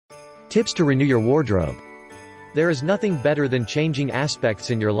Tips to renew your wardrobe. There is nothing better than changing aspects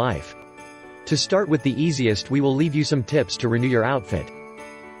in your life. To start with the easiest, we will leave you some tips to renew your outfit.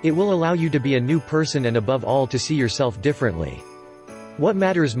 It will allow you to be a new person and above all to see yourself differently. What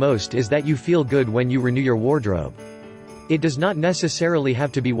matters most is that you feel good when you renew your wardrobe. It does not necessarily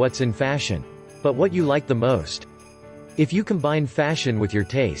have to be what's in fashion, but what you like the most. If you combine fashion with your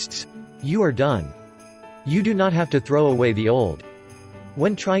tastes, you are done. You do not have to throw away the old.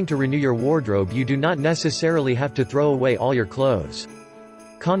 When trying to renew your wardrobe, you do not necessarily have to throw away all your clothes.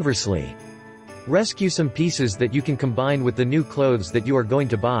 Conversely, rescue some pieces that you can combine with the new clothes that you are going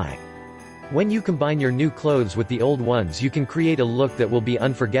to buy. When you combine your new clothes with the old ones, you can create a look that will be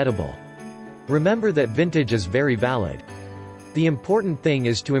unforgettable. Remember that vintage is very valid. The important thing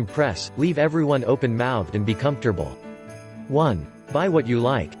is to impress, leave everyone open-mouthed and be comfortable. 1. Buy what you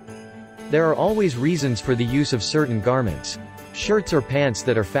like. There are always reasons for the use of certain garments. Shirts or pants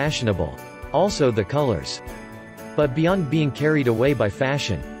that are fashionable. Also the colors. But beyond being carried away by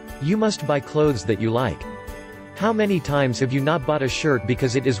fashion, you must buy clothes that you like. How many times have you not bought a shirt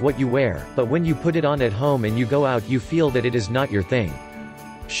because it is what you wear, but when you put it on at home and you go out you feel that it is not your thing?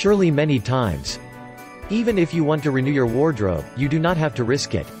 Surely many times. Even if you want to renew your wardrobe, you do not have to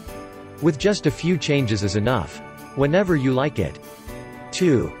risk it. With just a few changes is enough. Whenever you like it.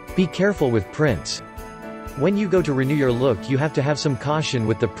 2. Be careful with prints. When you go to renew your look, you have to have some caution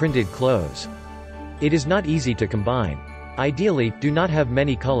with the printed clothes. It is not easy to combine. Ideally, do not have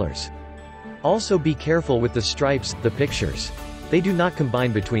many colors. Also be careful with the stripes, the pictures. They do not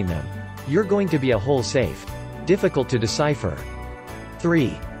combine between them. You're going to be a whole safe. Difficult to decipher.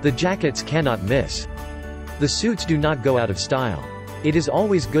 3. The jackets cannot miss. The suits do not go out of style. It is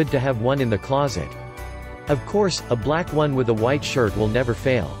always good to have one in the closet. Of course, a black one with a white shirt will never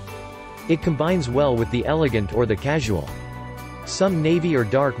fail. It combines well with the elegant or the casual. Some navy or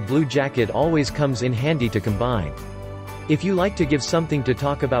dark blue jacket always comes in handy to combine. If you like to give something to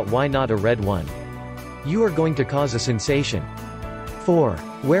talk about, why not a red one? You are going to cause a sensation. 4.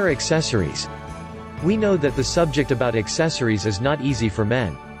 Wear accessories. We know that the subject about accessories is not easy for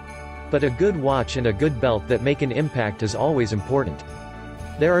men. But a good watch and a good belt that make an impact is always important.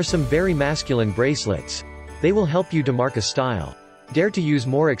 There are some very masculine bracelets. They will help you to mark a style. Dare to use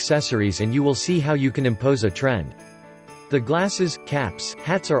more accessories and you will see how you can impose a trend. The glasses, caps,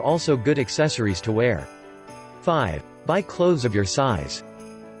 hats are also good accessories to wear. 5. Buy clothes of your size.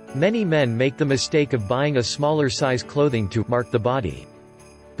 Many men make the mistake of buying a smaller size clothing to mark the body.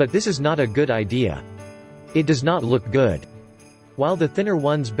 But this is not a good idea. It does not look good. While the thinner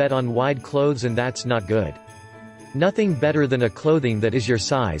ones bet on wide clothes, and that's not good. Nothing better than a clothing that is your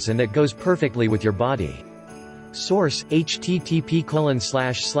size and that goes perfectly with your body. Source: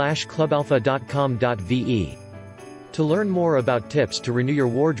 http://clubalpha.com.ve. To learn more about tips to renew your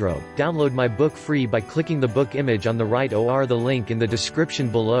wardrobe, download my book free by clicking the book image on the right or the link in the description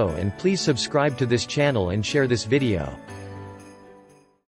below, and please subscribe to this channel and share this video.